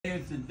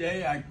kids,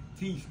 today I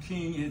teach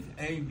King his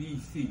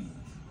ABCs.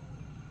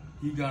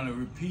 He's gonna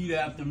repeat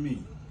after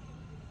me.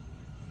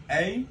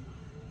 A.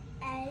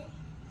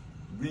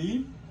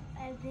 B.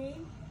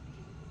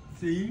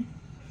 C.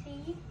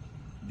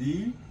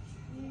 D.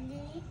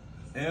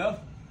 F.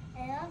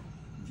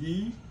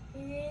 G.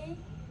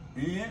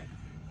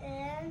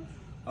 N.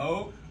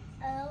 O.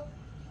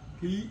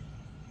 P.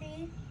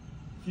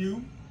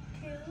 Q.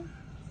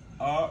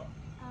 R.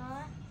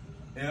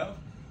 F.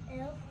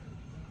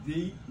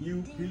 D.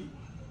 U. P.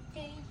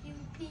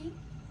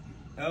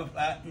 F.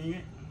 I.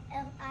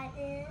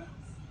 N.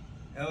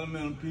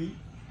 Elemental P.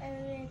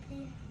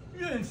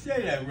 You didn't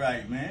say that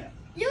right, man.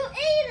 You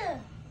either.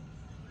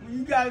 Well,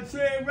 you gotta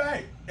say it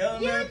right.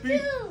 Elemental P.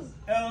 too.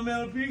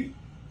 Elemental P.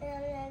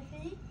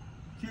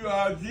 Q.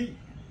 R. G.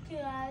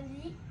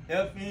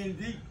 F. N.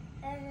 D.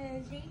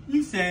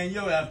 You saying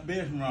your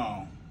alphabet's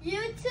wrong.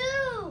 You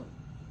too.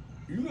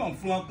 You gonna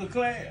flunk the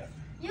class.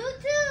 You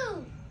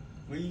too.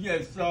 Well, you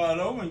gotta start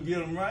over and get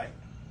them right.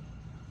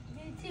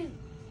 You too.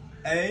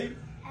 A.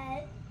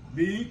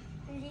 B.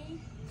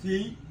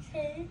 C.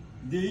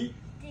 D.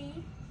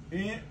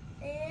 N.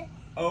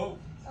 O.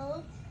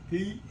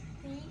 P.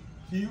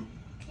 Q.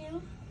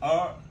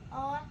 R.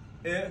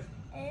 S.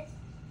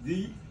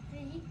 D.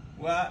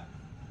 Y.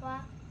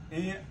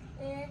 N.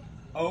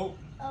 O.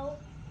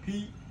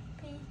 P.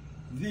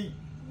 Z.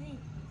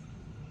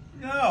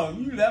 No,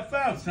 you left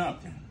out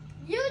something.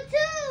 You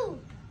too.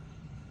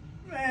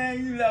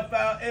 Man, you left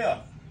out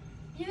F.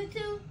 You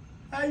too.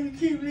 How you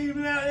keep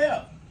leaving out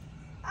F?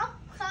 I'm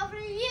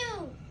covering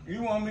you.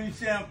 You want me to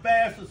sound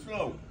fast or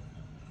slow?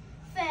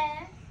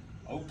 Fast.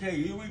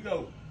 Okay, here we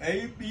go.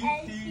 A, B,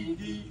 C,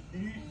 D,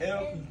 E,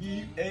 F,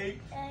 G, H,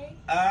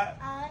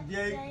 I,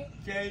 J,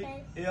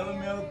 K, L,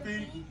 M, N,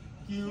 P,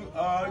 Q,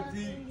 R,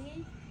 T,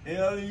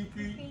 L, E,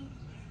 P.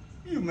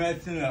 You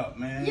messing up,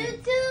 man. You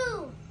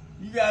too.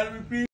 You gotta repeat.